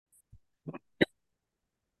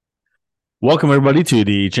Welcome, everybody, to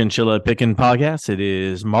the Chinchilla Pickin' Podcast. It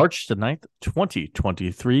is March the 9th,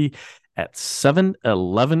 2023 at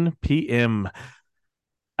 7:11 p.m.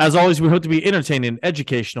 As always, we hope to be entertaining,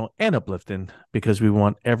 educational, and uplifting because we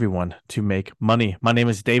want everyone to make money. My name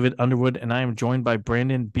is David Underwood, and I am joined by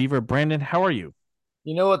Brandon Beaver. Brandon, how are you?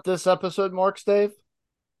 You know what this episode marks, Dave?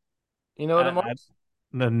 You know what it I marks?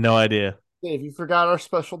 no idea. Dave, you forgot our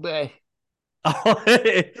special day. Oh,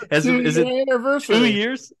 Two is it year 2 anniversary.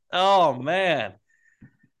 years? Oh, man.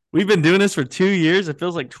 We've been doing this for 2 years. It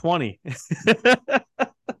feels like 20.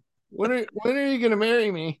 When are you gonna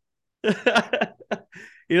marry me?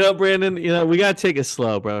 Brandon, we got to take it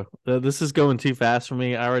slow, bro. This is going too fast for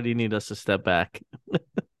me. I already need us to step back.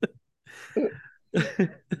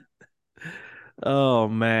 Oh,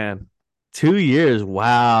 man. 2 years.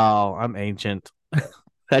 Wow. I'm ancient.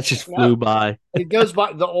 That just No, flew by. it goes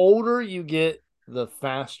by. The older you get, the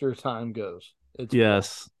faster time goes. It's wild.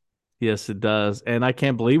 Yes. Yes, it does. And I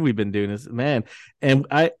can't believe we've been doing this, man. And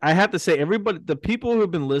I have to say, everybody, the people who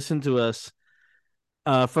have been listening to us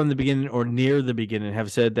from the beginning or near the beginning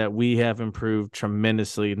have said that we have improved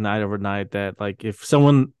tremendously night over night. That, like, if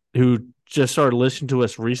someone who just started listening to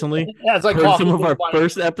us recently As I heard cough some of into the our mic.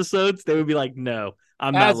 first episodes, they would be like, no,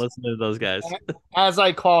 I'm not As listening to those guys. as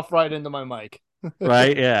I cough right into my mic.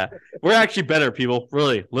 Right? Yeah. We're actually better, people.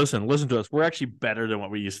 Really. Listen to us. We're actually better than what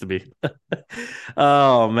we used to be.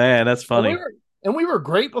 Oh, man, that's And we funny. were and we were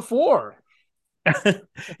great before.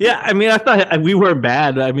 Yeah, I mean, I thought we were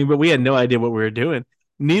bad. I mean, but we had no idea what we were doing.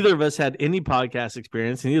 Neither of us had any podcast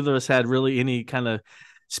experience. Neither of us had really any kind of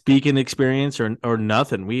speaking experience or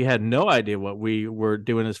nothing. We had no idea what we were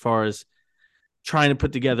doing as far as trying to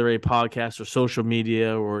put together a podcast or social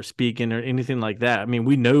media or speaking or anything like that. I mean,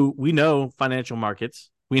 we know financial markets.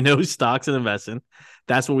 We know stocks and investing.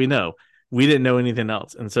 That's what we know. We didn't know anything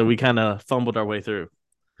else. And so we kind of fumbled our way through.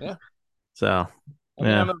 Yeah. So, I mean,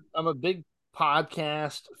 yeah. I'm a big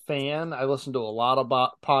podcast fan. I listen to a lot of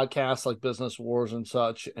podcasts like Business Wars and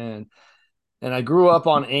such, and I grew up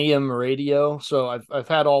on AM radio, so I've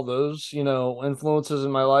had all those influences in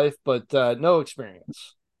my life, but no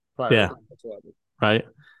experience prior to Yeah, that whatsoever. right.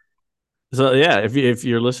 So yeah, if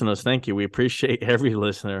you're listening to us, thank you. We appreciate every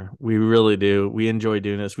listener. We really do. We enjoy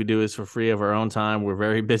doing this. We do this for free of our own time. We're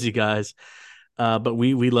very busy guys, but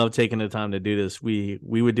we love taking the time to do this. We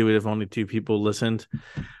would do it if only two people listened.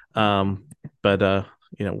 Um, but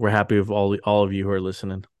we're happy with all of you who are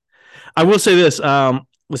listening. I will say this.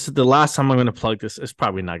 This is the last time I'm going to plug this. It's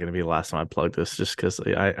probably not going to be the last time I plug this, just because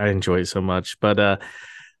I enjoy it so much. But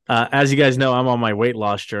as you guys know, I'm on my weight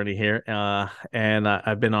loss journey here, and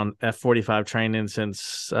I've been on F45 training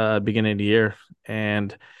since beginning of the year.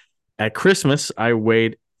 And at Christmas, I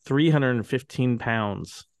weighed 315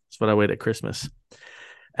 pounds. That's what I weighed at Christmas.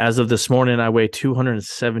 As of this morning, I weigh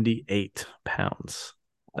 278 pounds.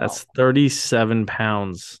 Wow. That's 37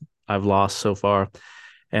 pounds I've lost so far,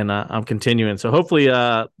 and I'm continuing. So hopefully,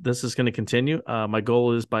 this is going to continue. My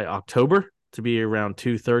goal is by October to be around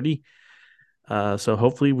 230. So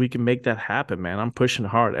hopefully we can make that happen, man. I'm pushing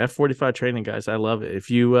hard. F45 training, guys. I love it. If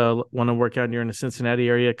you want to work out and you're in the Cincinnati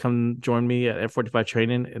area, come join me at F45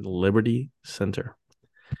 training in Liberty Center.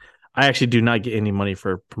 I actually do not get any money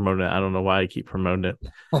for promoting it. I don't know why I keep promoting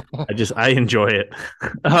it. I enjoy it.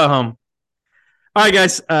 All right,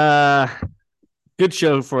 guys. Good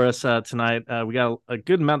show for us tonight. We got a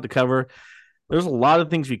good amount to cover. There's a lot of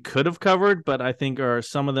things we could have covered, but I think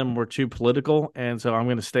some of them were too political, and so I'm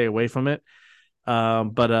going to stay away from it.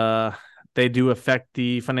 But they do affect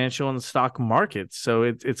the financial and stock markets. So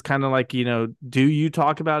it's kind of like, do you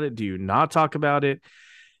talk about it? Do you not talk about it?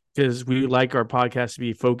 Because we like our podcast to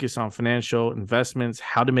be focused on financial investments,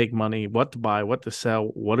 how to make money, what to buy, what to sell,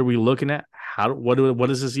 what are we looking at? What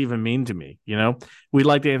does this even mean to me? We'd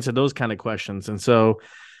like to answer those kind of questions. And so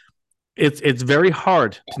it's very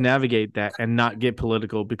hard to navigate that and not get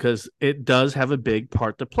political because it does have a big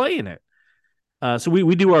part to play in it. So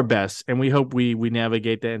we do our best, and we hope we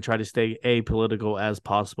navigate that and try to stay apolitical as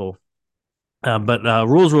possible. But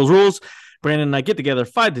rules. Brandon and I get together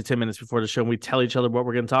 5 to 10 minutes before the show, and we tell each other what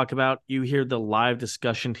we're going to talk about. You hear the live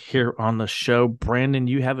discussion here on the show. Brandon,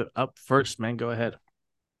 you have it up first, man. Go ahead.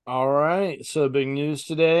 All right. So big news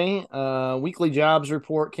today. Weekly jobs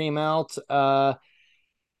report came out.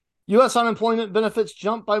 US unemployment benefits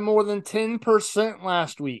jumped by more than 10%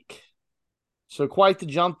 last week. So quite the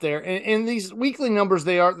jump there. And these weekly numbers,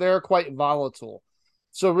 they're quite volatile.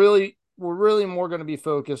 So really, we're really more going to be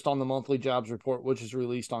focused on the monthly jobs report, which is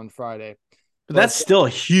released on Friday. But But that's still a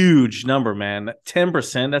huge number, man.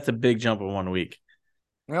 10%, that's a big jump in 1 week.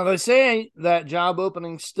 now they say that job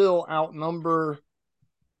openings still outnumber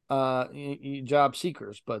job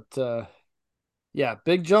seekers, but Yeah,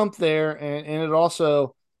 big jump there, and it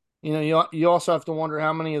also, you also have to wonder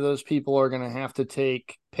how many of those people are going to have to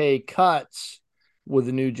take pay cuts with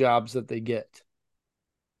the new jobs that they get.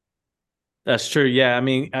 That's true. Yeah, I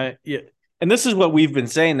mean, yeah, and this is what we've been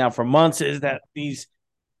saying now for months is that these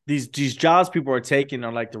jobs people are taking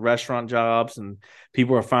are like the restaurant jobs, and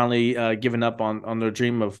people are finally giving up on their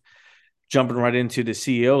dream of jumping right into the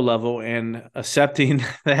CEO level and accepting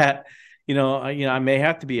that I may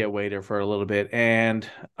have to be a waiter for a little bit, and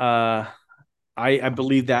I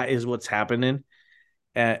believe that is what's happening.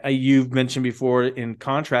 You've mentioned before, in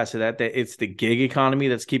contrast to that it's the gig economy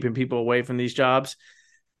that's keeping people away from these jobs.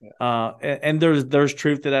 And there's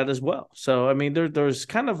truth to that as well. So I mean, there's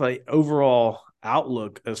kind of a overall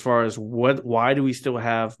outlook as far as why do we still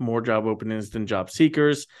have more job openings than job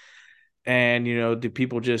seekers? And do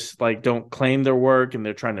people just like don't claim their work and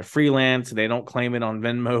they're trying to freelance and they don't claim it on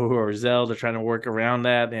Venmo or Zelle? They're trying to work around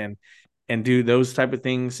that and do those type of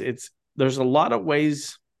things. There's a lot of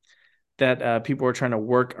ways that people are trying to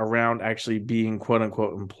work around actually being quote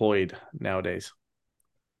unquote employed nowadays.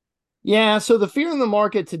 Yeah, so the fear in the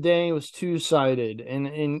market today was two-sided,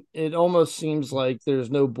 and it almost seems like there's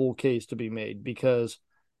no bull case to be made because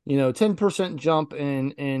 10% jump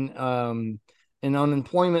in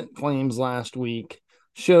unemployment claims last week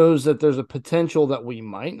shows that there's a potential that we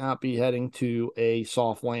might not be heading to a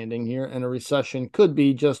soft landing here, and a recession could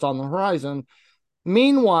be just on the horizon.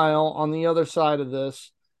 Meanwhile, on the other side of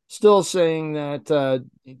this, still saying that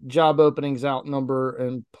job openings outnumber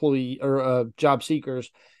employee or job seekers,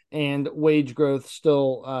 and wage growth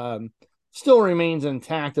still remains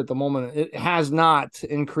intact at the moment. It has not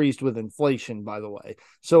increased with inflation, by the way.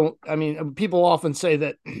 So, I mean, people often say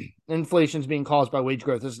that inflation is being caused by wage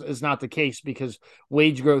growth. Is not the case because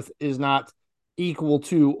wage growth is not equal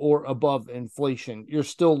to or above inflation. You're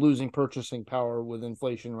still losing purchasing power with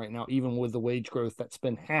inflation right now, even with the wage growth that's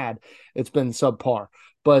been had. It's been subpar.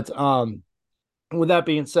 But with that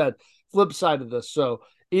being said, flip side of this. So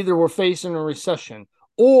either we're facing a recession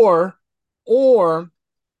or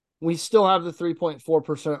we still have the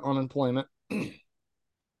 3.4% unemployment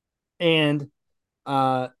and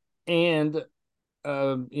uh and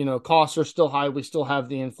costs are still high. We still have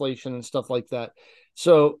the inflation and stuff like that.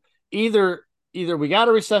 So either we got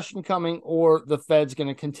a recession coming or the Fed's going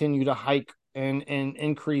to continue to hike and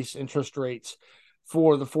increase interest rates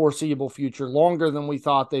for the foreseeable future longer than we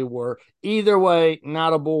thought they were. Either way,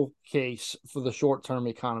 not a bull case for the short-term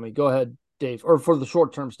economy. Go ahead, Dave, or for the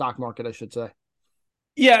short-term stock market, I should say.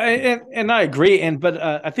 Yeah, and I agree. But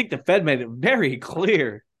I think the Fed made it very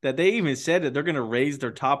clear that they even said that they're going to raise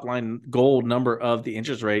their top line goal number of the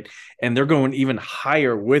interest rate, and they're going even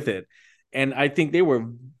higher with it. And I think they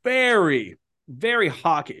were very, very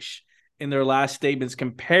hawkish in their last statements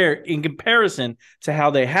in comparison to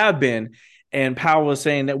how they have been. And Powell was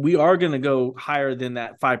saying that we are going to go higher than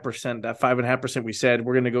that 5%, that 5.5% we said.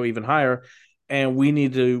 We're going to go even higher. And we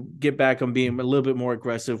need to get back on being a little bit more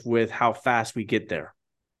aggressive with how fast we get there.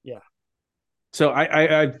 Yeah. So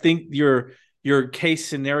I think your case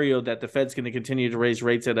scenario that the Fed's going to continue to raise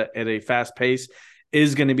rates at a fast pace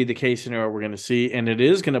is going to be the case scenario we're going to see, and it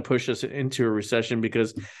is going to push us into a recession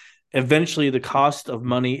because eventually the cost of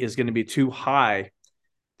money is going to be too high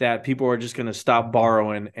that people are just going to stop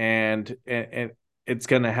borrowing, and it's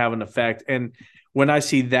going to have an effect. And when I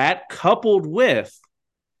see that coupled with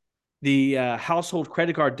the household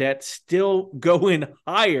credit card debt still going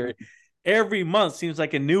higher every month, seems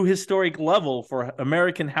like a new historic level for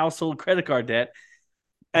American household credit card debt.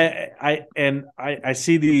 I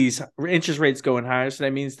see these interest rates going higher, so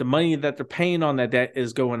that means the money that they're paying on that debt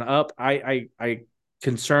is going up. I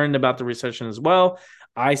concerned about the recession as well.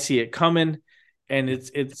 I see it coming, and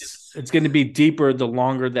it's going to be deeper the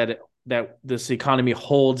longer that this economy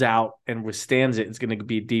holds out and withstands it. It's going to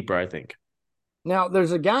be deeper, I think. Now,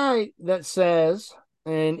 there's a guy that says,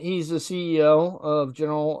 and he's the CEO of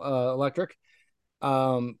General Electric,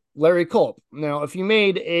 Larry Culp. Now, if you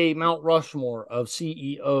made a Mount Rushmore of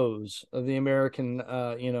CEOs of the American,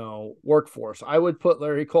 workforce, I would put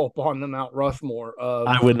Larry Culp on the Mount Rushmore of.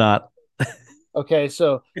 I would not. Okay,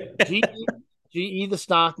 so GE, the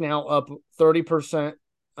stock now up 30%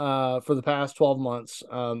 for the past 12 months.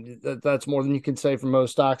 That's more than you can say for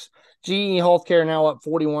most stocks. GE Healthcare now up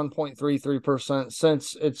 41.33%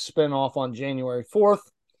 since its spin off on January 4th.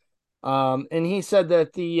 And he said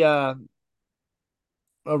that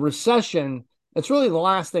a recession, it's really the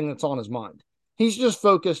last thing that's on his mind. He's just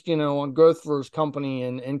focused, on growth for his company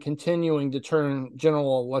and continuing to turn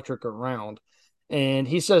General Electric around. And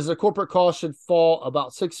he says the corporate cost should fall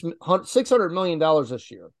about $600 million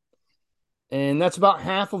this year. And that's about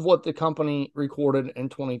half of what the company recorded in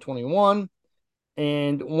 2021.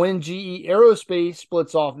 And when GE Aerospace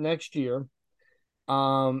splits off next year,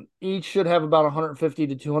 each should have about 150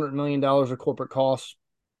 to $200 million of corporate costs,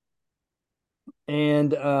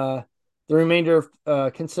 and the remainder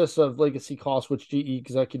consists of legacy costs, which GE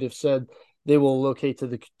executives said they will locate to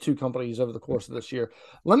the two companies over the course of this year.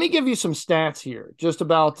 Let me give you some stats here just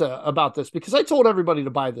about this, because I told everybody to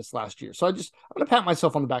buy this last year. So I'm going to pat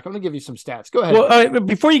myself on the back. I'm going to give you some stats. Go ahead. Well,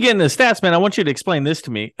 before you get into the stats, man, I want you to explain this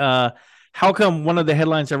to me. How come one of the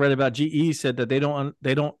headlines I read about GE said that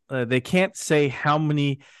they can't say how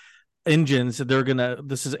many engines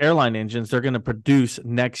this is airline engines they're gonna produce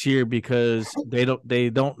next year because they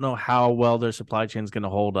don't know how well their supply chain is gonna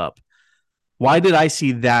hold up. Why did I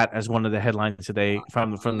see that as one of the headlines today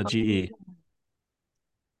from the GE?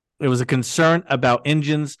 It was a concern about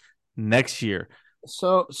engines next year.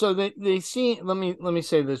 So they see. Let me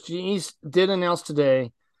say this. GE did announce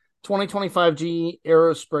today 2025 GE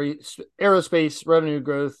aerospace revenue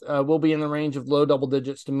growth will be in the range of low double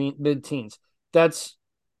digits to mid teens. That's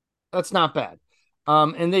not bad.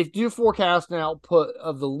 And they do forecast an output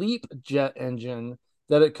of the LEAP jet engine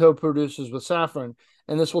that it co-produces with Safran,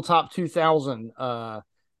 and this will top 2,000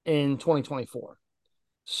 in 2024.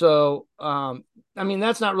 So, I mean,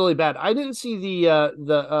 that's not really bad. I didn't see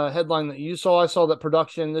the headline that you saw. I saw that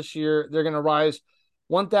production this year, they're going to rise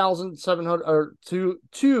 1,700 or to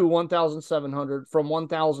 1,700 from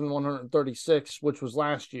 1,136, which was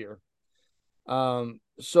last year.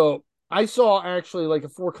 So I saw actually like a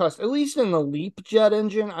forecast, at least in the LEAP jet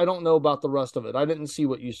engine. I don't know about the rest of it. I didn't see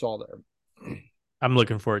what you saw there. I'm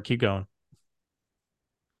looking for it. Keep going.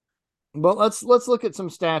 But let's look at some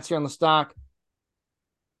stats here on the stock.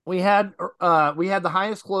 We had the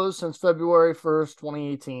highest close since February 1st,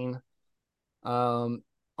 2018.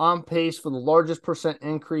 On pace for the largest percent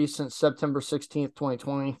increase since September 16th,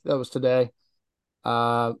 2020. That was today.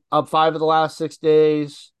 Up 5 of the last 6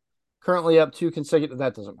 days. Currently up 2 consecutive.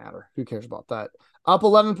 That doesn't matter. Who cares about that? Up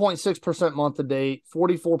 11.6% month to date,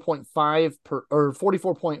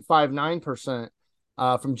 44.59%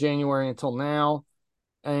 from January until now.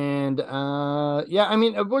 And yeah, I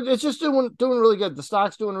mean, it's just doing really good. The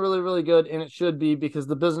stock's doing really, really good, and it should be, because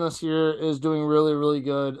the business here is doing really, really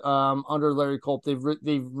good under Larry Culp.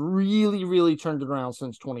 They've really, really turned it around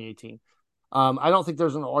since 2018. I don't think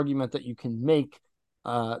there's an argument that you can make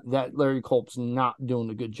that Larry Culp's not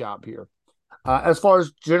doing a good job here. As far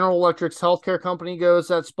as General Electric's healthcare company goes,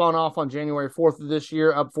 that spun off on January 4th of this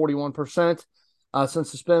year, up 41%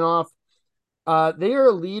 since the spinoff. They are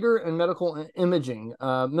a leader in medical imaging.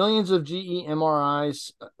 Millions of GE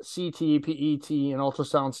MRIs, CT, PET, and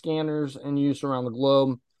ultrasound scanners in use around the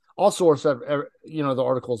globe. All sorts of, the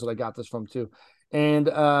articles that I got this from too. And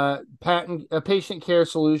patient care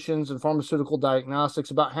solutions and pharmaceutical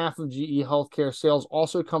diagnostics. About half of GE healthcare sales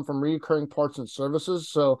also come from recurring parts and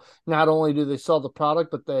services. So not only do they sell the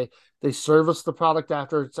product, but they service the product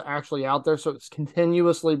after it's actually out there. So it's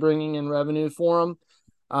continuously bringing in revenue for them.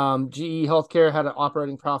 GE Healthcare had an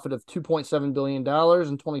operating profit of $2.7 billion in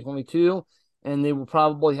 2022, and they will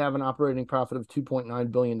probably have an operating profit of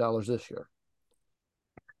 $2.9 billion this year.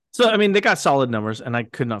 So, I mean, they got solid numbers, and I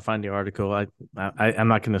could not find the article. I'm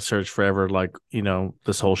not going to search forever, like,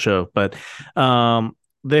 this whole show, but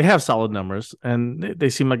they have solid numbers, and they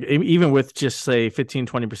seem like, even with just say 15,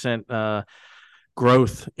 20%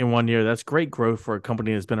 growth in 1 year, that's great growth for a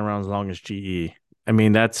company that's been around as long as GE. I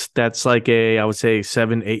mean, that's like I would say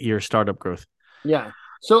 7-8 year startup growth. Yeah.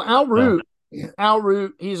 So Al Root,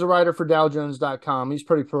 he's a writer for DowJones.com. He's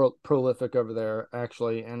pretty prolific over there,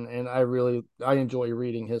 actually, and I enjoy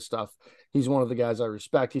reading his stuff. He's one of the guys I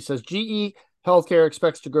respect. He says GE Healthcare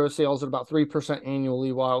expects to grow sales at about 3%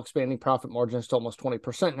 annually while expanding profit margins to almost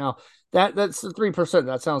 20%. Now, that's the 3%.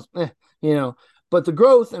 That sounds, but the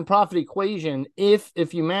growth and profit equation,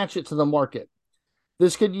 if you match it to the market,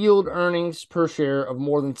 this could yield earnings per share of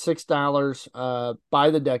more than $6 by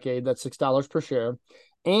the decade. That's $6 per share.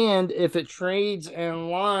 And if it trades in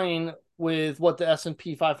line with what the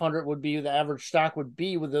S&P 500 would be, the average stock would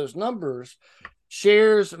be with those numbers,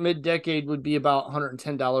 shares mid-decade would be about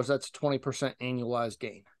 $110. That's a 20% annualized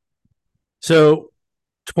gain. So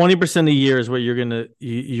 20% a year is what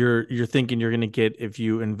you're thinking you're gonna get if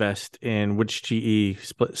you invest in which GE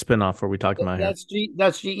spinoff are we talking about here?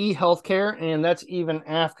 That's GE Healthcare, and that's even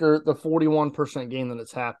after the 41% gain that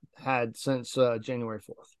it's had since January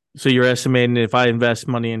 4th. So you're estimating if I invest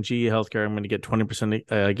money in GE Healthcare, I'm going to get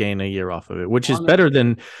 20% gain a year off of it, which is better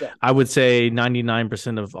than I would say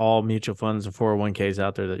 99% of all mutual funds and 401ks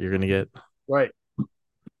out there that you're going to get. Right.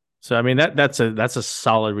 So I mean that's a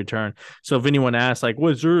solid return. So if anyone asks like,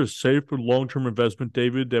 "Was there a safe or long term investment,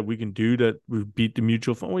 David, that we can do that we beat the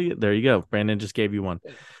mutual fund?" Well, there you go. Brandon just gave you one.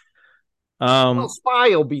 Well, Um, SPY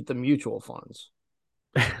will beat the mutual funds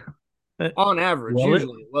on average, will it?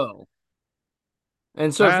 usually it will.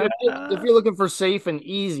 And so Uh, if you're looking for safe and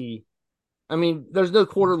easy, I mean, there's no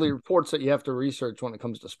quarterly reports that you have to research when it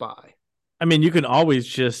comes to SPY. I mean, you can always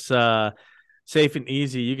just safe and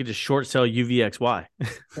easy. You could just short sell UVXY.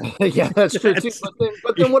 Yeah, that's true too. That's,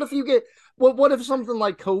 But then what if you get what if something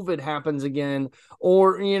like COVID happens again,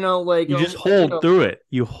 or like you just hold through it.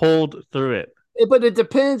 You hold through it. but it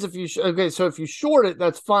depends if you okay. So if you short it,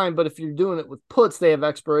 that's fine. But if you're doing it with puts, they have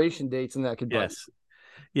expiration dates, and that could bite. Yes.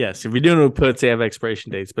 Yes. If you're doing it with puts, they have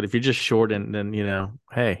expiration dates. But if you're just short and then,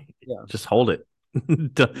 hey, Yeah. just hold it.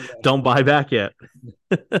 don't, Yeah. don't buy back yet.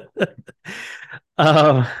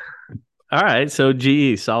 uh, all right. So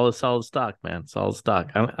GE, solid stock, man. Solid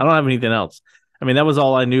stock. I don't have anything else. I mean, that was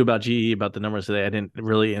all I knew about GE, about the numbers today. I didn't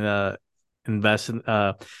really invest in,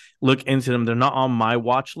 look into them. They're not on my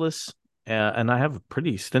watch list. And I have a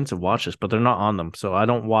pretty extensive watch list, but they're not on them. So I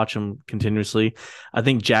don't watch them continuously. I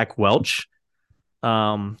think Jack Welch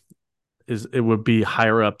it would be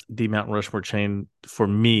higher up the Mount Rushmore chain for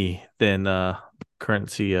me than current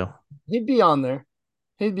CEO. He'd be on there.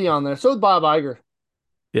 He'd be on there. So would Bob Iger.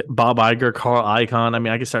 Yeah, Bob Iger, Carl Icahn. I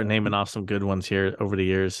mean, I can start naming off some good ones here over the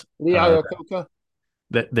years. Lee Iacocca.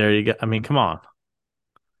 There you go. I mean, come on.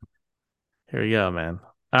 Here you go, man.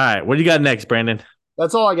 All right, what do you got next, Brandon?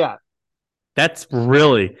 That's all I got. That's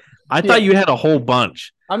really. I thought you had a whole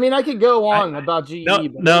bunch. I mean, I could go on about GE.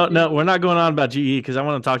 No, we're not going on about GE because I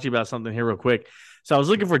want to talk to you about something here real quick. So I was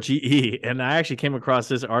looking for GE, and I actually came across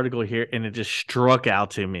this article here, and it just struck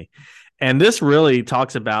out to me. And this really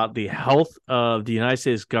talks about the health of the United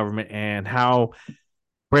States government and how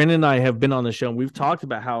Brandon and I have been on the show, and we've talked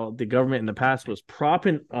about how the government in the past was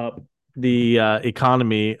propping up the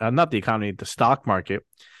economy, not the economy, the stock market,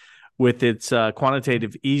 with its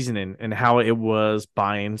quantitative easing and how it was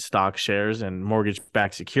buying stock shares and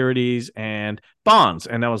mortgage-backed securities and bonds.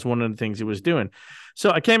 And that was one of the things it was doing. So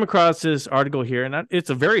I came across this article here, and it's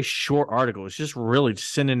a very short article. It's just really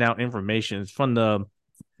sending out information. It's from the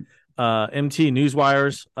MT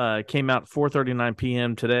Newswires. Came out 4:39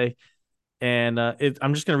 p.m. today. And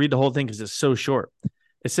I'm just going to read the whole thing because it's so short.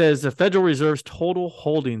 It says the Federal Reserve's total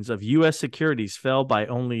holdings of U.S. securities fell by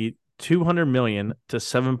only 200 million to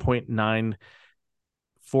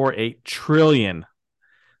 7.948 trillion.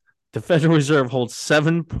 The Federal Reserve holds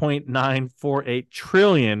 7.948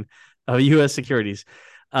 trillion of U.S. securities.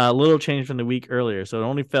 A little change from the week earlier, so it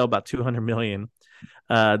only fell about 200 million.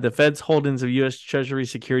 The Fed's holdings of U.S. Treasury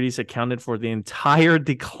securities accounted for the entire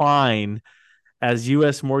decline as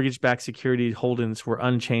U.S. mortgage-backed security holdings were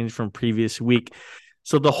unchanged from previous week.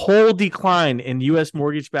 So the whole decline in U.S.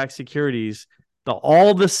 mortgage-backed securities,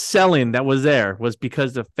 all the selling that was there was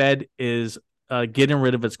because the Fed is getting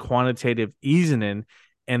rid of its quantitative easing,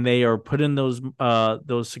 and they are putting those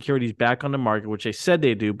securities back on the market, which they said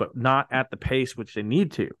they do, but not at the pace which they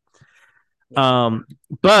need to.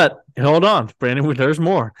 But hold on, Brandon, there's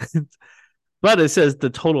more. But it says the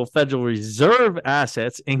total Federal Reserve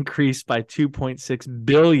assets increased by 2.6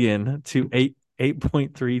 billion to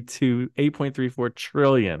 8.34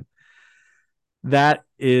 trillion. That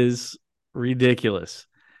is ridiculous.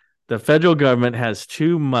 The federal government has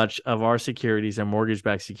too much of our securities and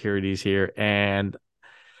mortgage-backed securities here, and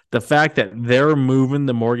the fact that they're moving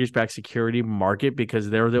the mortgage-backed security market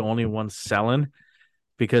because they're the only ones selling,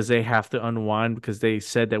 because they have to unwind, because they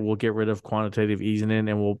said that we'll get rid of quantitative easing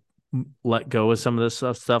and we'll let go of some of this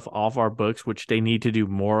stuff off our books, which they need to do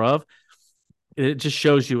more of. It just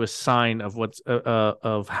shows you a sign of what's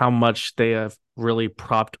of how much they have really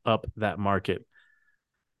propped up that market.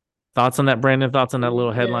 Thoughts on that, Brandon? Thoughts on that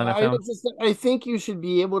little headline I found? I think you should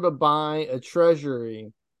be able to buy a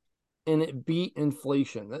treasury and it beat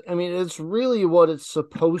inflation. I mean, it's really what it's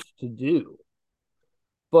supposed to do.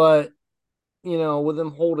 But with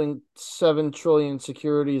them holding 7 trillion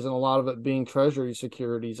securities and a lot of it being treasury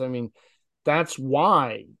securities, I mean, that's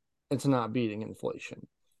why it's not beating inflation.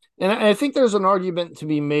 And I think there's an argument to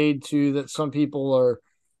be made too that some people are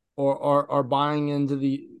buying into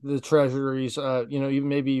the treasuries, even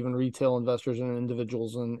maybe even retail investors and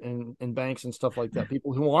individuals and banks and stuff like that,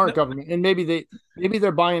 people who aren't government, and maybe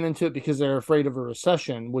they're buying into it because they're afraid of a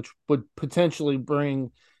recession, which would potentially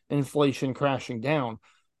bring inflation crashing down.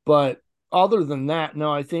 But other than that,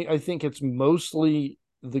 no, I think it's mostly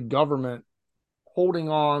the government holding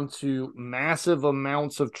on to massive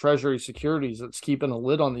amounts of treasury securities that's keeping a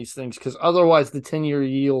lid on these things, because otherwise the 10-year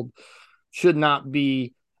yield should not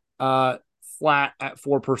be flat at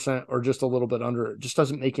 4% or just a little bit under. It just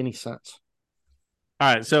doesn't make any sense.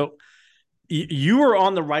 All right, so you are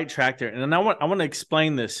on the right track there, and I want to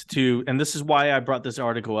explain this to, and this is why I brought this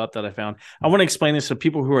article up that I found. I want to explain this to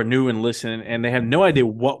people who are new and listening, and they have no idea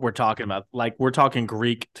what we're talking about. Like, we're talking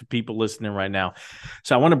Greek to people listening right now,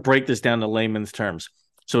 so I want to break this down to layman's terms.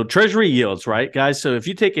 So Treasury yields, right, guys? So if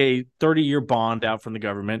you take a 30-year bond out from the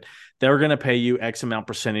government, they're going to pay you X amount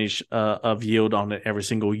percentage of yield on it every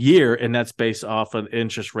single year, and that's based off of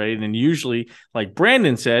interest rate. And usually, like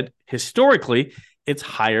Brandon said, historically, it's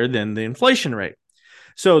higher than the inflation rate.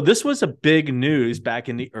 So this was a big news back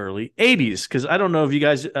in the early 80s, because I don't know if you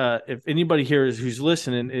guys, if anybody here who's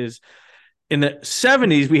listening is in the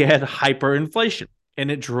 70s, we had hyperinflation,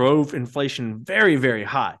 and it drove inflation very, very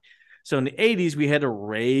high. So in the 80s, we had to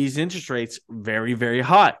raise interest rates very, very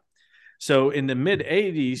high. So in the mid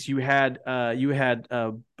 80s, you had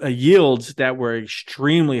yields that were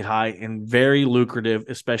extremely high and very lucrative,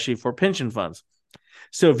 especially for pension funds.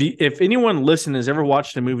 So if anyone listening has ever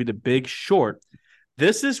watched the movie The Big Short,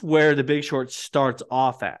 this is where The Big Short starts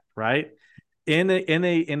off at, right? In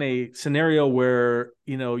a scenario where,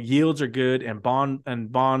 you know, yields are good and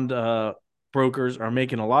bond brokers are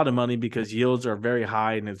making a lot of money because yields are very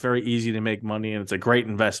high and it's very easy to make money and it's a great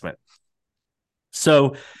investment.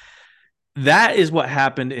 So that is what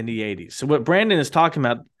happened in the 80s. So what Brandon is talking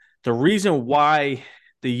about, the reason why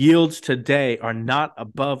the yields today are not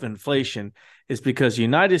above inflation is because the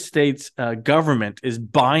United States government is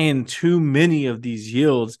buying too many of these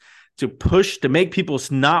yields to make people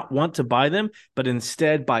not want to buy them, but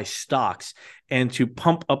instead buy stocks and to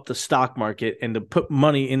pump up the stock market and to put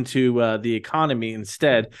money into the economy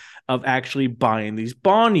instead of actually buying these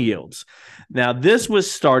bond yields. Now, this was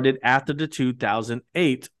started after the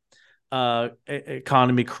 2008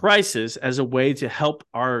 economy crisis as a way to help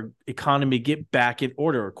our economy get back in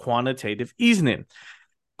order, quantitative easing.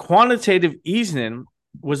 Quantitative easing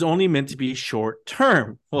was only meant to be short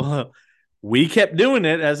term. Well, we kept doing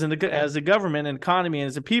it as a government and economy and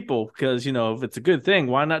as a people, because, you know, if it's a good thing,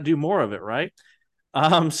 why not do more of it, right?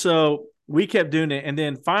 So we kept doing it. And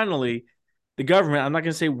then finally, the government, I'm not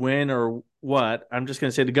going to say when or what, I'm just going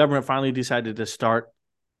to say the government finally decided to start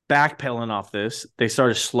backpedaling off this. They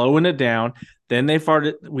started slowing it down. Then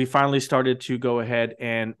we finally started to go ahead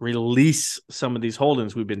and release some of these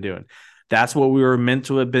holdings we've been doing. That's what we were meant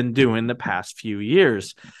to have been doing the past few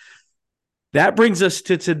years. That brings us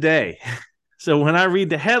to today. So when I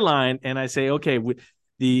read the headline and I say, okay,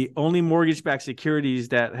 the only mortgage-backed securities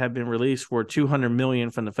that have been released were $200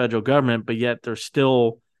 million from the federal government, but yet their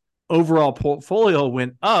still overall portfolio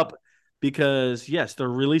went up because, yes, they're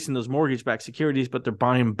releasing those mortgage-backed securities, but they're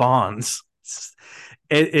buying bonds.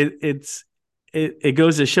 It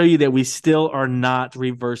goes to show you that we still are not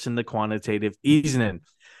reversing the quantitative easing.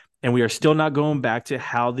 And we are still not going back to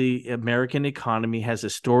how the American economy has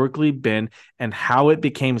historically been and how it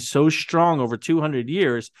became so strong over 200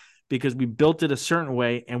 years, because we built it a certain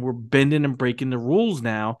way and we're bending and breaking the rules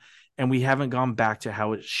now, and we haven't gone back to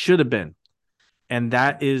how it should have been. And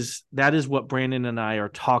that is what Brandon and I are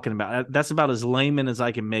talking about. That's about as layman as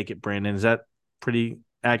I can make it, Brandon. Is that pretty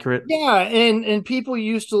accurate? Yeah, and people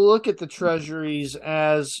used to look at the treasuries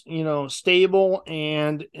as, you know, stable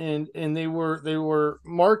and they were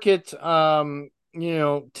market you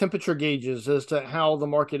know, temperature gauges as to how the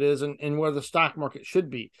market is and where the stock market should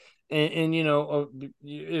be. And you know,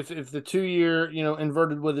 if the 2-year, you know,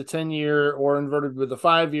 inverted with a 10-year or inverted with a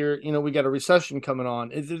 5-year, you know, we got a recession coming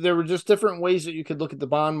on. There were just different ways that you could look at the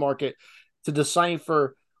bond market to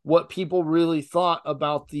decipher what people really thought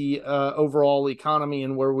about the overall economy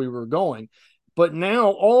and where we were going. But now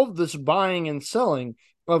all of this buying and selling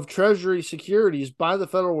of treasury securities by the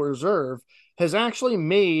Federal Reserve has actually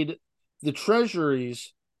made the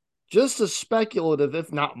treasuries just as speculative,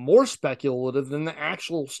 if not more speculative, than the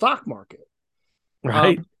actual stock market.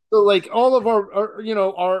 Right. So like all of our you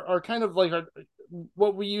know, our kind of like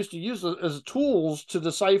what we used to use as tools to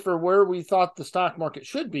decipher where we thought the stock market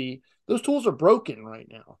should be, those tools are broken right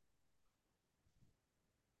now.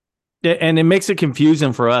 And it makes it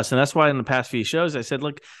confusing for us. And that's why in the past few shows, I said,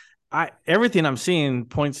 look, everything I'm seeing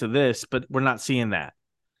points to this, but we're not seeing that.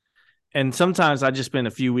 And sometimes I just been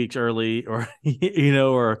a few weeks early or, you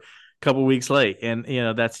know, or a couple weeks late. And, you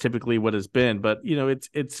know, that's typically what it's been. But, you know,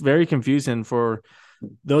 it's very confusing for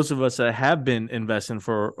those of us that have been investing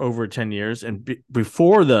for over 10 years and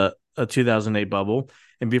before the 2008 bubble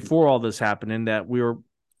and before all this happening, that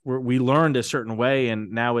we learned a certain way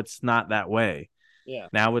and now it's not that way. Yeah.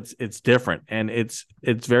 Now it's different and it's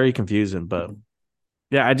very confusing. But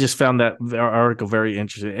yeah, I just found that article very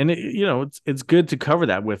interesting, and you know, it's good to cover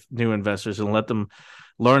that with new investors and let them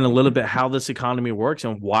learn a little bit how this economy works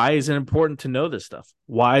and why is it important to know this stuff.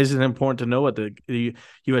 Why is it important to know what the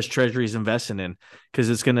U.S. Treasury is investing in? Because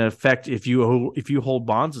it's going to affect if you hold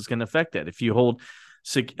bonds, it's going to affect that. If you hold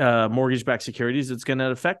mortgage-backed securities, it's going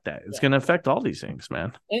to affect that. It's going to affect all these things,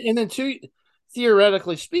 man. And then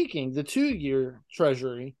theoretically speaking, the 2-year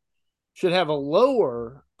Treasury should have a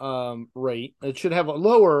lower rate. It should have a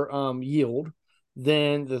lower yield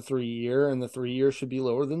than the 3-year, and the 3-year should be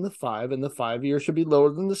lower than the 5, and the 5-year should be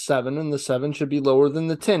lower than the 7, and the 7 should be lower than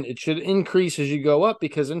the 10. It should increase as you go up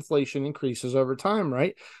because inflation increases over time,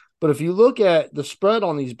 right? But if you look at the spread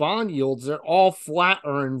on these bond yields, they're all flat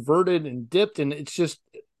or inverted and dipped, and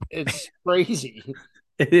it's crazy.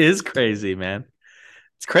 It is crazy, man.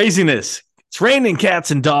 It's craziness. It's raining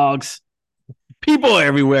cats and dogs. People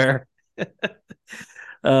everywhere.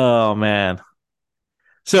 Oh, man.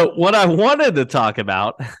 So what I wanted to talk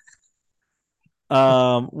about,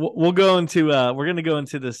 we're going to go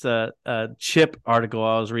into this chip article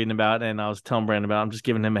I was reading about, and I was telling Brandon about. I'm just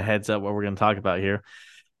giving him a heads up what we're going to talk about here.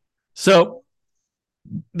 So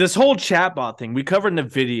this whole chatbot thing, we covered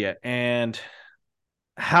NVIDIA and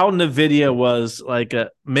how NVIDIA was like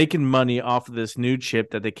making money off of this new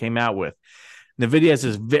chip that they came out with. NVIDIA has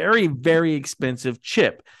this very, very expensive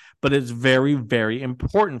chip, but it's very, very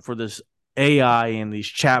important for this AI and these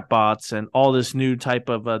chatbots and all this new type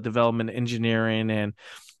of development engineering and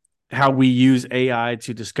how we use AI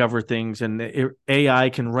to discover things. And AI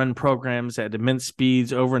can run programs at immense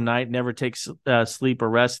speeds overnight, never takes sleep or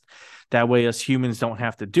rest. That way us humans don't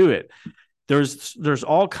have to do it. There's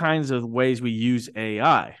all kinds of ways we use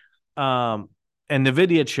AI. And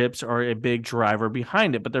NVIDIA chips are a big driver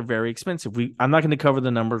behind it, but they're very expensive. I'm not going to cover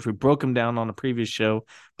the numbers. We broke them down on a previous show.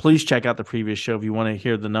 Please check out the previous show if you want to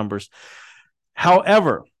hear the numbers.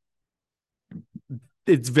 However,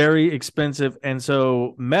 it's very expensive. And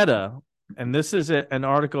so Meta, and this is an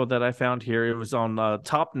article that I found here. It was on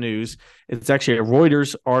Top News. It's actually a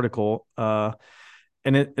Reuters article. And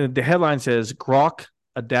the headline says, Grok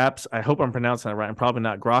adapts, I hope I'm pronouncing that right, I'm probably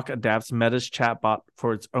not. Grok adapts Meta's chatbot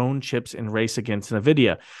for its own chips in race against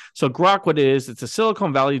NVIDIA. So Grok, what it is, it's a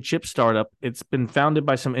Silicon Valley chip startup. It's been founded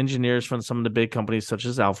by some engineers from some of the big companies such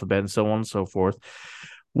as Alphabet and so on and so forth.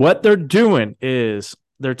 What they're doing is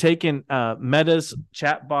they're taking Meta's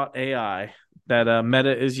chatbot AI that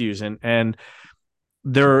Meta is using, and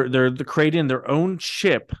they're creating their own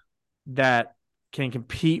chip that can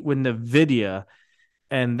compete with NVIDIA,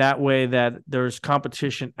 and that way that there's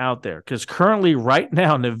competition out there. Because currently, right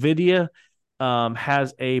now, NVIDIA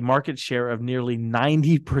has a market share of nearly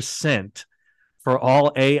 90% for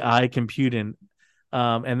all AI computing.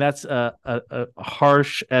 And that's a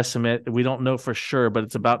harsh estimate. We don't know for sure, but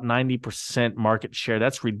it's about 90% market share.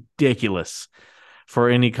 That's ridiculous for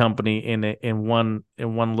any company in one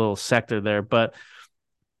little sector there. But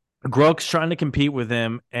Grok's trying to compete with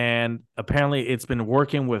them, and apparently it's been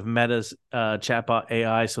working with Meta's chatbot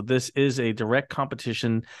AI. So this is a direct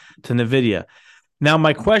competition to NVIDIA. Now,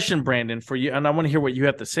 my question, Brandon, for you, and I want to hear what you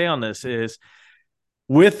have to say on this, is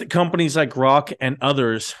with companies like Grok and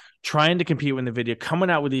others trying to compete with NVIDIA,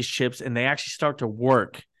 coming out with these chips, and they actually start to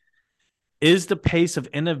work, is the pace of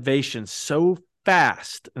innovation so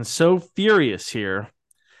fast and so furious here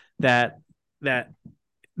that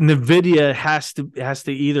NVIDIA has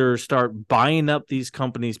to either start buying up these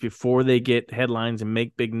companies before they get headlines and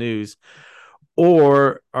make big news,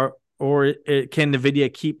 or can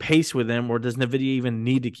NVIDIA keep pace with them, or does NVIDIA even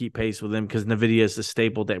need to keep pace with them because NVIDIA is the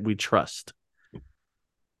staple that we trust?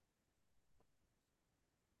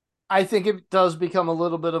 I think it does become a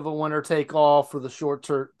little bit of a winner take all for the short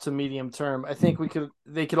to medium term. I think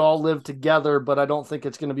they could all live together, but I don't think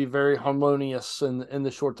it's going to be very harmonious in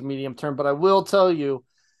the short to medium term. But I will tell you,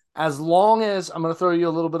 as long as I'm going to throw you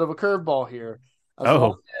a little bit of a curveball here, as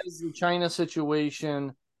long as the China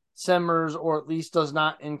situation simmers or at least does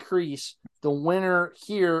not increase, the winner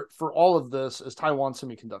here for all of this is Taiwan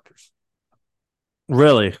Semiconductors.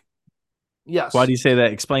 Really? Yes. Why do you say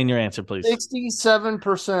that? Explain your answer, please.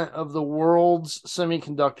 67% of the world's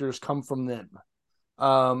semiconductors come from them.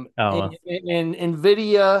 And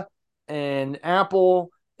NVIDIA and Apple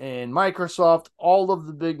and Microsoft, all of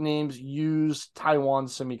the big names use Taiwan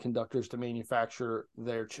Semiconductors to manufacture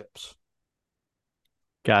their chips.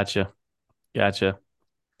 Gotcha.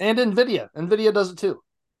 And NVIDIA. NVIDIA does it too.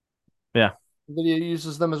 Yeah. NVIDIA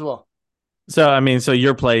uses them as well. So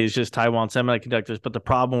your play is just Taiwan Semiconductors, but the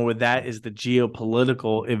problem with that is the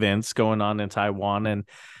geopolitical events going on in Taiwan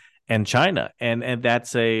and China. And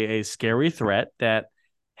that's a scary threat that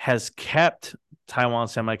has kept Taiwan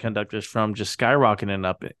Semiconductors from just skyrocketing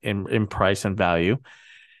up in price and value.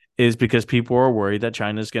 is because people are worried that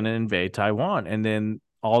China is going to invade Taiwan, and then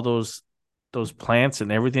all those plants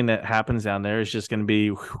and everything that happens down there is just going to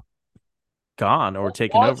be gone or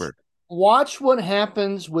taken Watch, over. watch what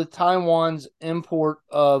happens with Taiwan's import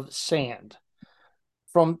of sand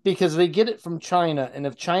because they get it from China, and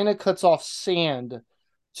if China cuts off sand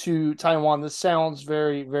to Taiwan, this sounds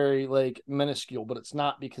very, very like minuscule, but it's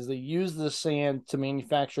not, because they use the sand to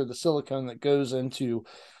manufacture the silicone that goes into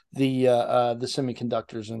the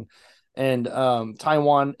semiconductors, and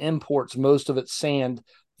Taiwan imports most of its sand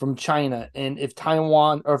from China, and if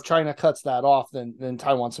China cuts that off, then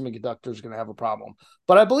Taiwan Semiconductor is going to have a problem.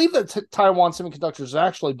 But I believe that Taiwan Semiconductor is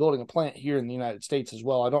actually building a plant here in the United States as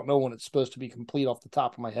well. I don't know when it's supposed to be complete off the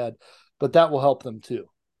top of my head, but that will help them too.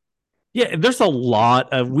 Yeah, there's a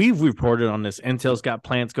lot of we've reported on this. Intel's got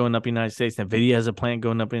plants going up in the United States. Nvidia has a plant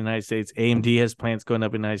going up in the United States. AMD has plants going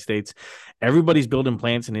up in the United States. Everybody's building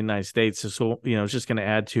plants in the United States. So it's just going to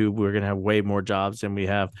add to, we're going to have way more jobs than we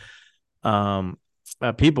have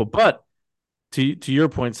people. But to your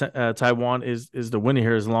point, Taiwan is the winner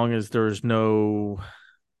here, as long as there's no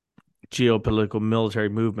geopolitical military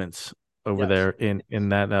movements over there in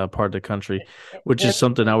that part of the country, which is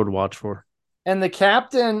something I would watch for. And the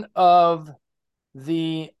captain of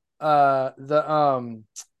the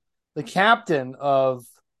captain of,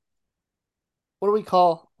 what do we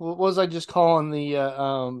call, what was I just calling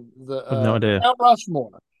No idea. Mount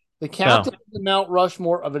Rushmore? The captain of the Mount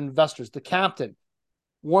Rushmore of investors, the captain,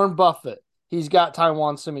 Warren Buffett. He's got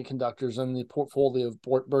Taiwan Semiconductors in the portfolio of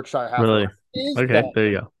Berkshire Hathaway. Really? Okay, there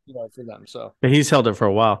you go. For them, so he's held it for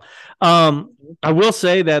a while. I will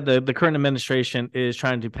say that the current administration is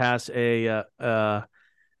trying to pass a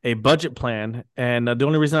budget plan, and the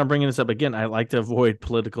only reason I'm bringing this up again, I like to avoid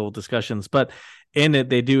political discussions, but in it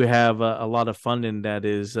they do have a lot of funding that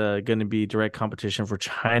is going to be direct competition for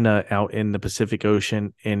China out in the Pacific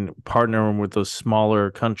Ocean, in partnering with those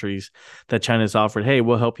smaller countries that China's offered. Hey,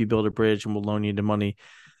 we'll help you build a bridge and we'll loan you the money.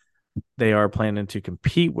 They are planning to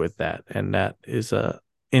compete with that, and that is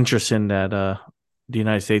interesting that the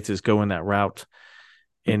United States is going that route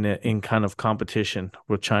in kind of competition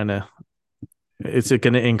with China. It's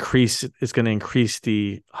going to increase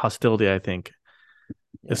the hostility, I think,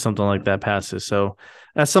 if something like that passes. So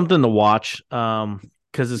that's something to watch,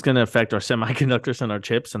 because it's going to affect our semiconductors and our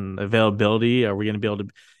chips and availability. Are we going to be able to,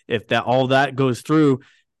 if that all that goes through,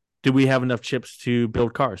 do we have enough chips to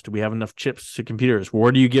build cars? Do we have enough chips to computers?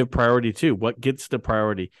 Where do you give priority to? What gets the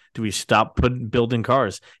priority? Do we stop building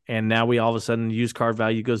cars? And now we all of a sudden used car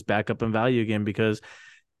value goes back up in value again because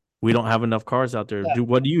we don't have enough cars out there. Yeah.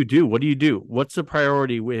 What do you do? What do you do? What's the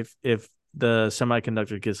priority if the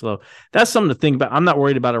semiconductor gets low? That's something to think about. I'm not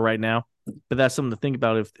worried about it right now, but that's something to think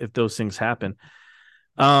about if those things happen.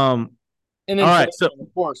 And all right, so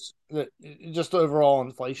of course, just overall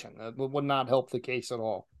inflation would not help the case at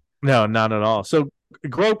all. No, not at all. So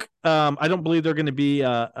Grok, I don't believe they're going to be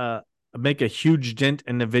make a huge dent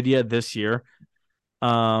in NVIDIA this year.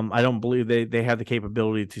 I don't believe they have the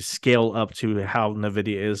capability to scale up to how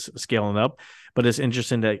NVIDIA is scaling up. But it's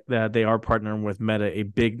interesting that they are partnering with Meta, a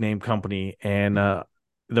big name company, and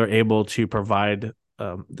they're able to provide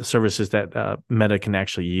the services that Meta can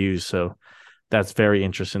actually use. So that's very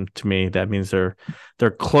interesting to me. That means they're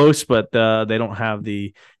close, but they don't have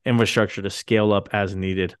the infrastructure to scale up as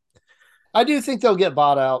needed. I do think they'll get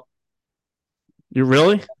bought out. You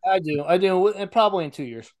really? I do. Probably in 2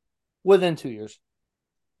 years. Within 2 years.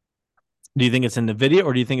 Do you think it's in NVIDIA,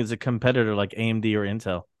 or do you think it's a competitor like AMD or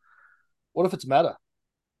Intel? What if it's Meta?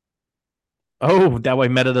 Oh, that way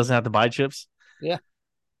Meta doesn't have to buy chips? Yeah.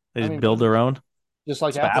 They just build their own? Just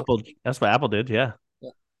like Apple. That's what Apple did, yeah.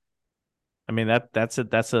 Yeah. I mean, that's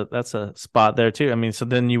a spot there too. I mean, so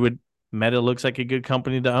then Meta looks like a good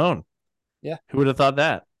company to own. Yeah. Who would have thought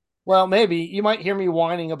that? Well, maybe you might hear me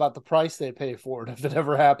whining about the price they pay for it if it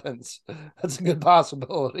ever happens. That's a good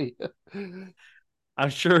possibility. I'm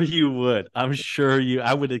sure you would. I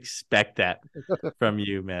would expect that from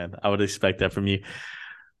you, man. I would expect that from you.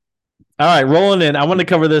 All right, rolling in. I want to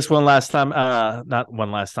cover this one last time. Not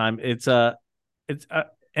one last time.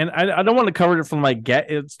 And I don't want to cover it from like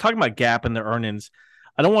it's talking about Gap and the earnings.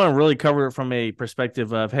 I don't want to really cover it from a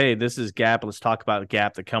perspective of, hey, this is Gap. Let's talk about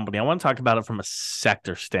Gap, the company. I want to talk about it from a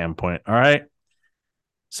sector standpoint. All right.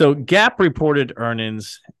 So Gap reported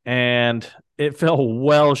earnings, and it fell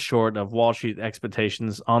well short of Wall Street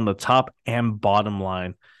expectations on the top and bottom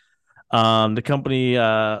line. The company,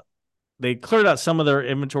 they cleared out some of their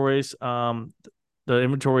inventories. The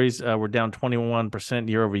inventories were down 21%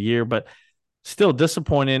 year over year, but still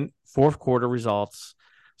disappointing fourth quarter results.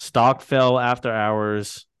 Stock fell after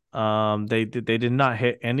hours. They did not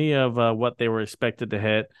hit any of what they were expected to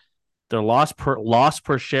hit. Their loss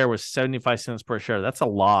per share was 75 cents per share. That's a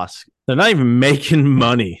loss. They're not even making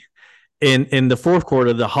money in the fourth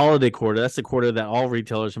quarter, the holiday quarter. That's the quarter that all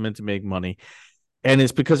retailers are meant to make money, and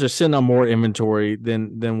it's because they're sitting on more inventory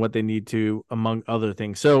than what they need to, among other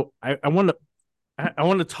things. So I want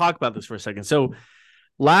to talk about this for a second. So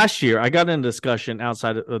last year, I got in a discussion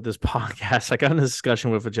outside of this podcast. I got in a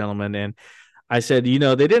discussion with a gentleman, and I said, they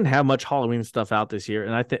didn't have much Halloween stuff out this year,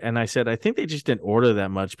 and I said I think they just didn't order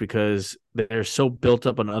that much because they're so built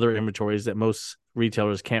up on other inventories that most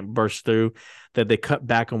retailers can't burst through, that they cut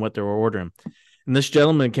back on what they were ordering. And this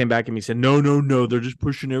gentleman came back and he said, no, they're just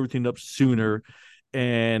pushing everything up sooner,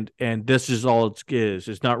 and this is all it is.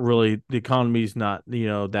 It's not really, the economy's not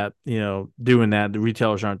doing that. The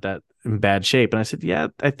retailers aren't that in bad shape. And I said, yeah,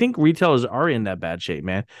 I think retailers are in that bad shape,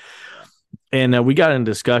 man. And we got in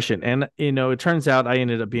discussion, and it turns out I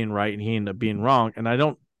ended up being right and he ended up being wrong. And I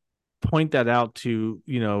don't point that out to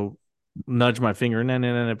nudge my finger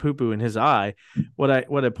and poo poo in his eye. What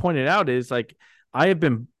I pointed out is, like, I have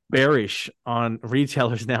been bearish on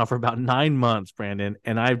retailers now for about 9 months, Brandon,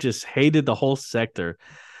 and I've just hated the whole sector.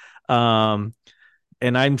 And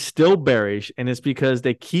I'm still bearish, and it's because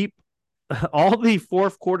they keep all the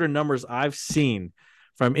fourth quarter numbers I've seen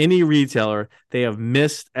from any retailer. They have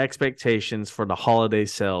missed expectations for the holiday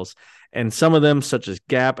sales. And some of them, such as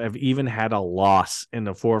Gap, have even had a loss in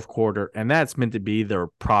the fourth quarter. And that's meant to be their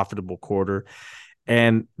profitable quarter.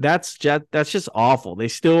 And that's just awful. They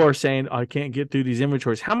still are saying, I can't get through these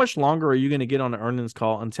inventories. How much longer are you going to get on an earnings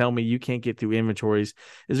call and tell me you can't get through inventories?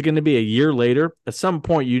 Is it going to be a year later? At some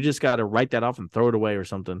point, you just got to write that off and throw it away or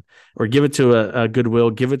something, or give it to a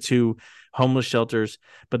Goodwill, give it to homeless shelters,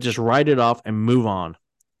 but just write it off and move on.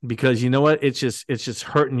 Because you know what? It's just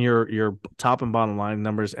hurting your top and bottom line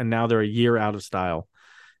numbers, and now they're a year out of style.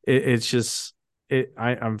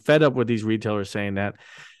 I'm fed up with these retailers saying that.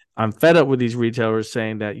 I'm fed up with these retailers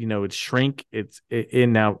saying that, it's shrink.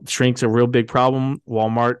 Now shrink's a real big problem.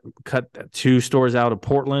 Walmart cut 2 stores out of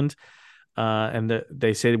Portland, and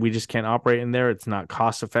they say we just can't operate in there. It's not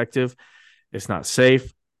cost effective. It's not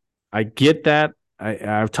safe. I get that.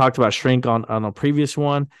 I've talked about shrink on a previous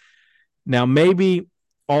one. Now, maybe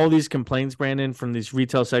all these complaints, Brandon, from these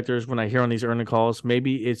retail sectors, when I hear on these earning calls,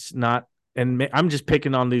 maybe it's not, and I'm just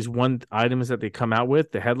picking on these one items that they come out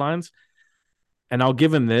with, the headlines, and I'll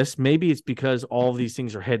give them this. Maybe it's because all of these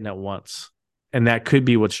things are hitting at once, and that could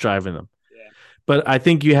be what's driving them. Yeah. But I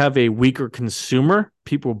think you have a weaker consumer,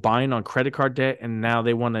 people buying on credit card debt, and now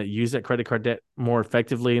they want to use that credit card debt more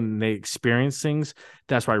effectively, and they experience things.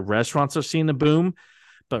 That's why restaurants are seeing a boom,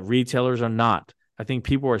 but retailers are not. I think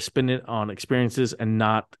people are spending it on experiences and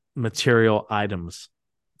not material items.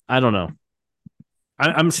 I don't know.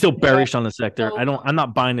 I'm still bearish on the sector. I'm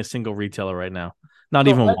not buying a single retailer right now. Not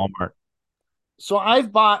even Walmart. So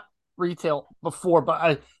I've bought retail before,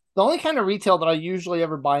 but the only kind of retail that I usually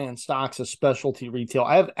ever buy in stocks is specialty retail.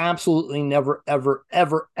 I have absolutely never, ever,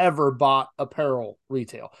 ever, ever bought apparel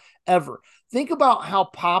retail, ever. Think about how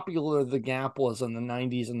popular the Gap was in the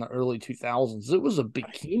 90s and the early 2000s. It was a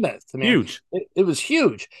behemoth. Man. Huge. It was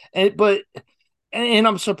huge. And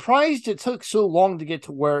I'm surprised it took so long to get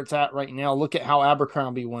to where it's at right now. Look at how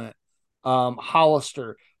Abercrombie went,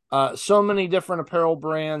 Hollister, so many different apparel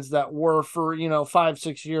brands that were for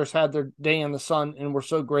 5-6 years, had their day in the sun and were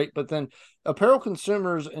so great. But then apparel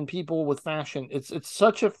consumers and people with fashion, it's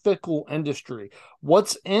such a fickle industry.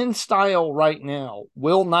 What's in style right now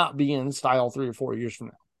will not be in style 3 or 4 years from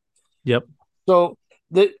now. Yep. So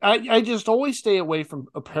I just always stay away from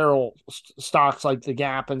apparel stocks like the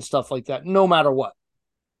Gap and stuff like that, no matter what.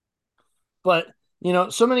 But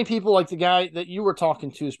so many people, like the guy that you were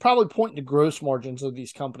talking to, is probably pointing to gross margins of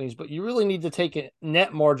these companies, but you really need to take a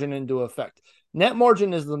net margin into effect. Net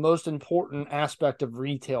margin is the most important aspect of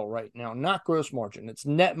retail right now, not gross margin. It's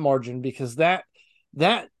net margin, because that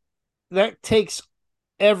takes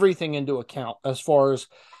everything into account as far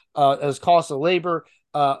as cost of labor,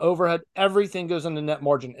 overhead. Everything goes into net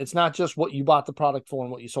margin. It's not just what you bought the product for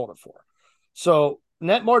and what you sold it for. So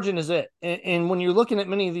net margin is it. And when you're looking at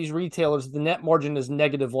many of these retailers, the net margin is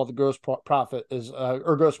negative while the gross profit is,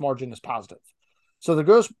 or gross margin is positive. So the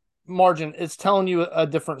gross margin, it's telling you a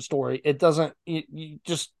different story. It doesn't, you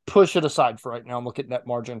just push it aside for right now and look at net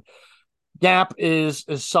margin. Gap is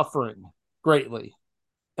suffering greatly.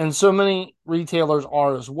 And so many retailers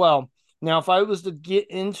are as well. Now, if I was to get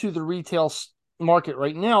into the retail market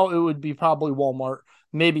right now, it would be probably Walmart,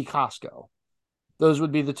 maybe Costco. Those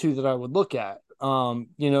would be the two that I would look at.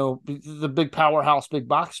 The big powerhouse, big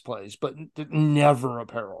box plays, but never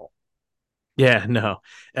apparel. Yeah, no,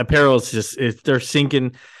 apparel is they're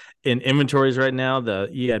sinking. in inventories right now.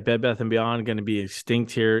 Bed Bath and Beyond going to be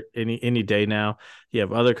extinct here any day now. You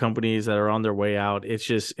have other companies that are on their way out.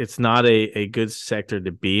 It's not a good sector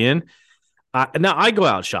to be in. Now I go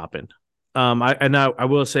out shopping. I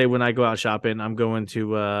will say when I go out shopping, I'm going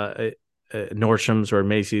to Nordstrom's or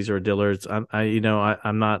Macy's or Dillard's.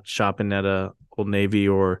 I'm not shopping at a Old Navy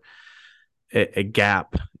or a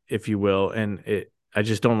Gap, if you will, and I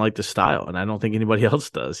just don't like the style, and I don't think anybody else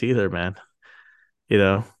does either, man. You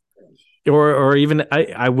know, or even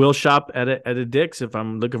I will shop at a Dick's if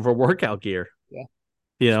I'm looking for workout gear.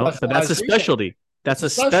 Yeah. But that's a specialty. That's a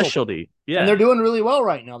specialty. Yeah. And they're doing really well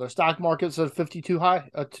right now. Their stock market's at 52 high,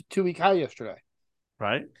 a 2-week high yesterday.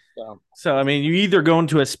 Right. So I mean, you either go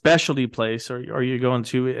into a specialty place or you go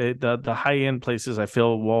into the high end places. I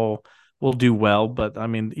feel will do well, but I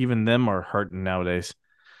mean, even them are hurting nowadays.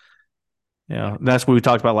 That's what we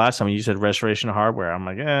talked about last time. You said Restoration Hardware. I'm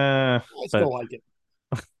like, I still like it.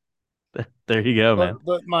 There you go, man.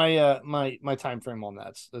 But my time frame on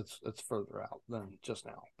that's further out than just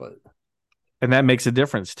now. And that makes a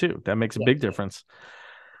difference too. That makes a big difference.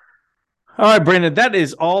 All right, Brandon, that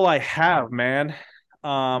is all I have, man.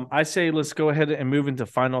 I say let's go ahead and move into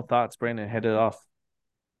final thoughts. Brandon, head it off.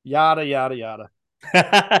 Yada yada yada.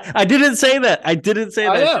 I didn't say that. I didn't say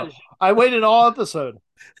that. I know. I waited all episode.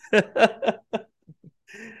 Yada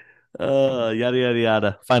yada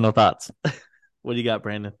yada. Final thoughts. What do you got,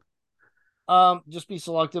 Brandon? Just be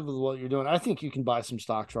selective with what you're doing. I think you can buy some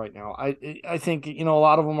stocks right now. I think a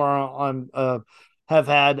lot of them are on have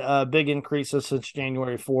had big increases since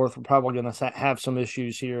January 4th. We're probably going to have some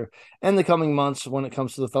issues here in the coming months when it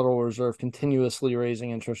comes to the Federal Reserve continuously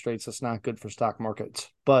raising interest rates. It's not good for stock markets.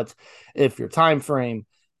 But if your time frame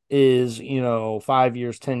is 5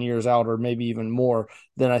 years, 10 years out, or maybe even more,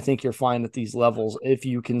 then I think you're fine at these levels if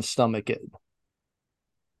you can stomach it.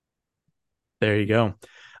 There you go.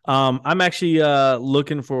 I'm actually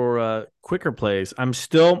looking for quicker plays. I'm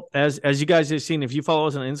still, as you guys have seen, if you follow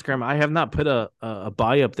us on Instagram, I have not put a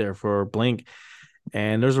buy up there for Blink,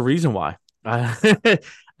 and there's a reason why. I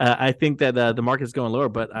think that the market's going lower,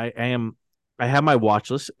 but I have my watch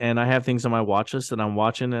list, and I have things on my watch list that I'm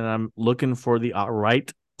watching, and I'm looking for the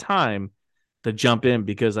right time to jump in,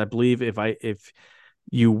 because I believe if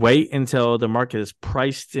you wait until the market is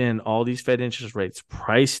priced in all these Fed interest rates,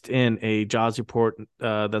 priced in a jobs report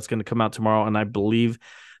that's going to come out tomorrow. And I believe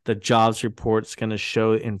the jobs report is going to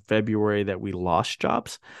show in February that we lost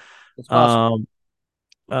jobs. Sure.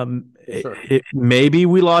 Maybe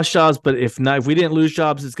we lost jobs, but if we didn't lose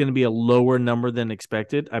jobs, it's going to be a lower number than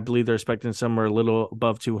expected. I believe they're expecting somewhere a little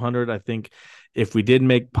above 200. I think if we did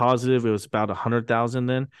make positive, it was about 100,000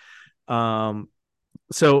 then.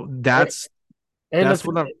 So that's, and that's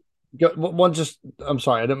what I'm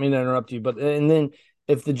sorry, I don't mean to interrupt you, but and then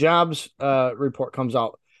if the jobs report comes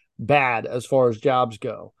out bad as far as jobs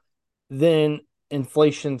go, then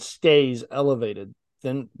inflation stays elevated.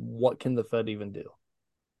 Then what can the Fed even do?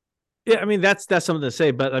 Yeah, I mean that's something to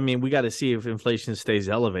say, but I mean we got to see if inflation stays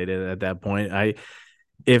elevated at that point.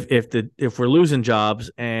 If we're losing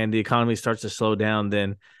jobs and the economy starts to slow down,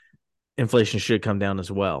 then inflation should come down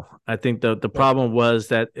as well. I think the problem was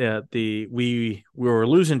that we were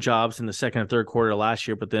losing jobs in the second and third quarter last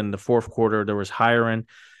year, but then the fourth quarter there was hiring,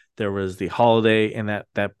 there was the holiday, and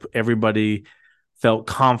that everybody felt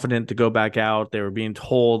confident to go back out. They were being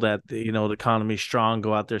told that the economy's strong,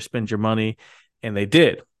 go out there, spend your money, and they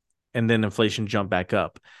did, and then inflation jumped back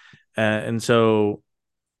up, and so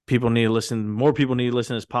more people need to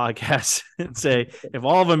listen to this podcast and say, if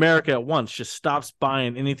all of America at once just stops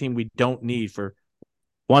buying anything we don't need for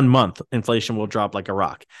 1 month, inflation will drop like a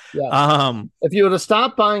rock. Yeah. If you would have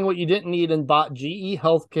stopped buying what you didn't need and bought GE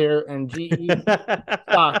Healthcare and GE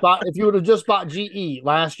stock, if you would have just bought GE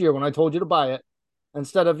last year when I told you to buy it,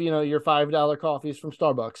 instead of, your $5 coffees from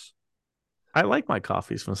Starbucks. I like my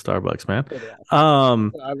coffees from Starbucks, man.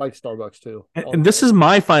 I like Starbucks too. And this is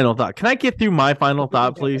my final thought. Can I get through my final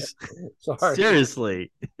thought, please? Sorry.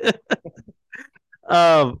 Seriously.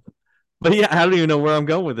 But yeah, I don't even know where I'm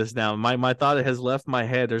going with this now. My thought has left my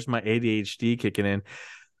head. There's my ADHD kicking in.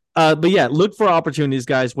 But yeah, look for opportunities,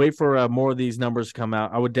 guys. Wait for more of these numbers to come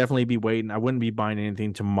out. I would definitely be waiting. I wouldn't be buying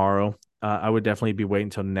anything tomorrow. I would definitely be waiting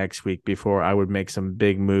until next week before I would make some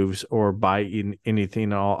big moves or buy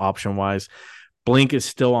anything at all option wise. Blink is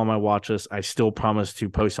still on my watch list. I still promise to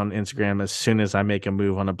post on Instagram as soon as I make a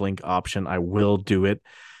move on a Blink option. I will do it,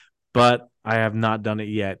 but I have not done it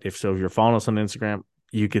yet. If you're following us on Instagram,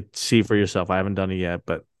 you could see for yourself. I haven't done it yet,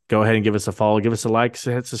 but go ahead and give us a follow, give us a like,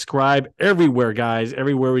 subscribe everywhere, guys.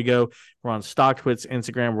 Everywhere we go, we're on StockTwits,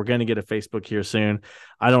 Instagram. We're going to get a Facebook here soon.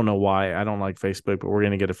 I don't know why. I don't like Facebook, but we're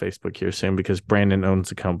going to get a Facebook here soon because Brandon owns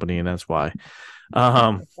the company, and that's why.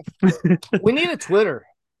 We need a Twitter.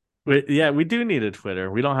 We do need a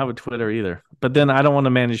Twitter. We don't have a Twitter either. But then I don't want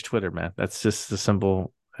to manage Twitter, man. That's just the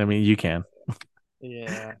simple. I mean, you can.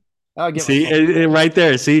 Yeah. See right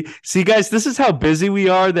there. See, guys, this is how busy we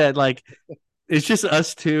are. That like, it's just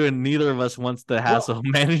us two, and neither of us wants the hassle of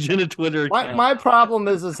managing a Twitter account. My problem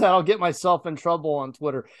is that I'll get myself in trouble on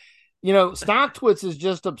Twitter. StockTwits is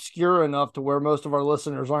just obscure enough to where most of our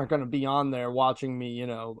listeners aren't going to be on there watching me,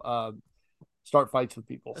 start fights with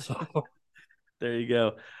people. So there you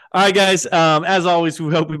go. All right, guys. As always, we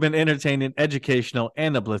hope we've been entertaining, educational,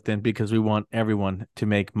 and uplifting because we want everyone to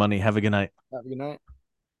make money. Have a good night. Have a good night.